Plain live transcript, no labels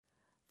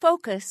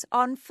Focus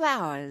on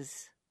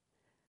flowers.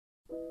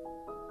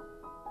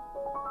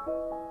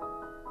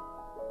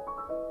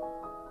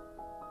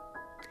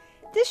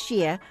 This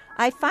year,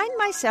 I find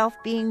myself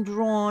being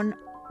drawn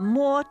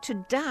more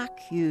to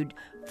dark-hued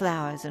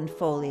flowers and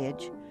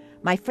foliage.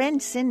 My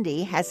friend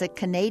Cindy has a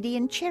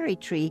Canadian cherry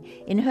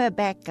tree in her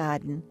back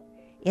garden.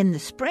 In the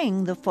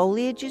spring, the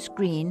foliage is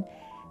green,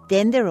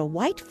 then there are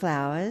white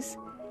flowers,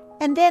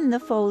 and then the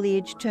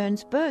foliage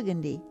turns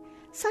burgundy.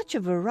 Such a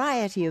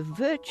variety of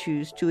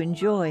virtues to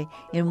enjoy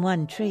in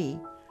one tree.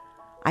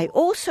 I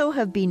also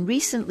have been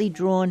recently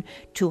drawn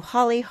to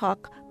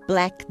hollyhock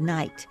black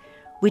knight,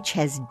 which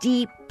has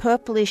deep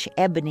purplish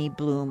ebony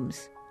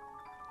blooms.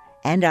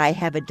 And I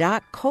have a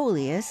dark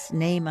coleus,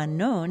 name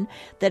unknown,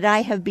 that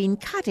I have been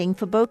cutting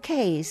for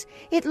bouquets.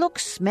 It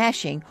looks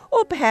smashing,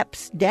 or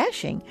perhaps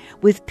dashing,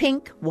 with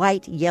pink,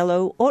 white,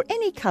 yellow, or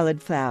any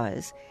colored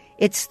flowers.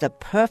 It's the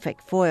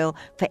perfect foil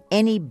for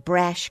any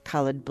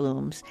brash-colored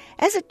blooms,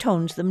 as it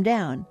tones them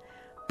down.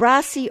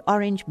 Brassy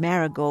orange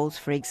marigolds,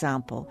 for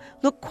example,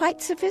 look quite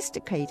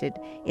sophisticated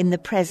in the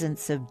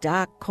presence of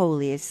dark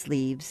coleus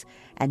leaves,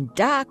 and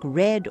dark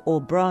red or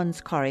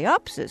bronze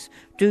coreopsis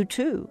do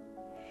too.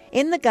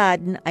 In the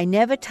garden, I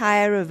never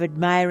tire of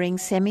admiring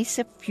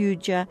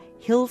Semicipfuga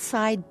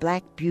hillside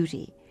black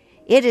beauty.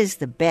 It is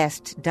the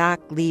best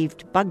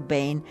dark-leaved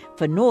bugbane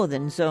for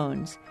northern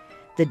zones.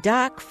 The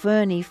dark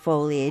ferny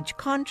foliage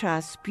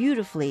contrasts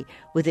beautifully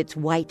with its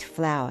white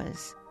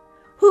flowers.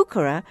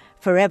 Heuchera,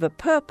 forever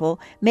purple,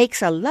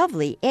 makes a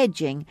lovely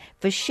edging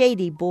for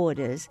shady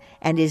borders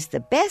and is the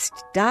best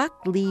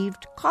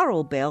dark-leaved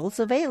coral bells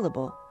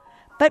available.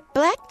 But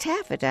black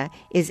taffeta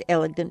is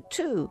elegant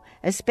too,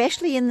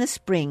 especially in the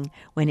spring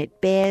when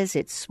it bears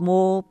its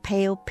small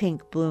pale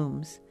pink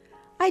blooms.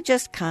 I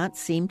just can't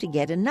seem to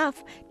get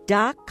enough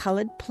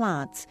dark-colored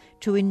plants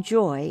to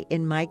enjoy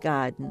in my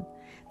garden.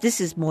 This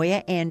is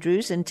Moya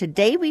Andrews, and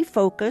today we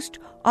focused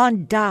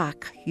on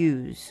dark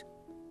hues.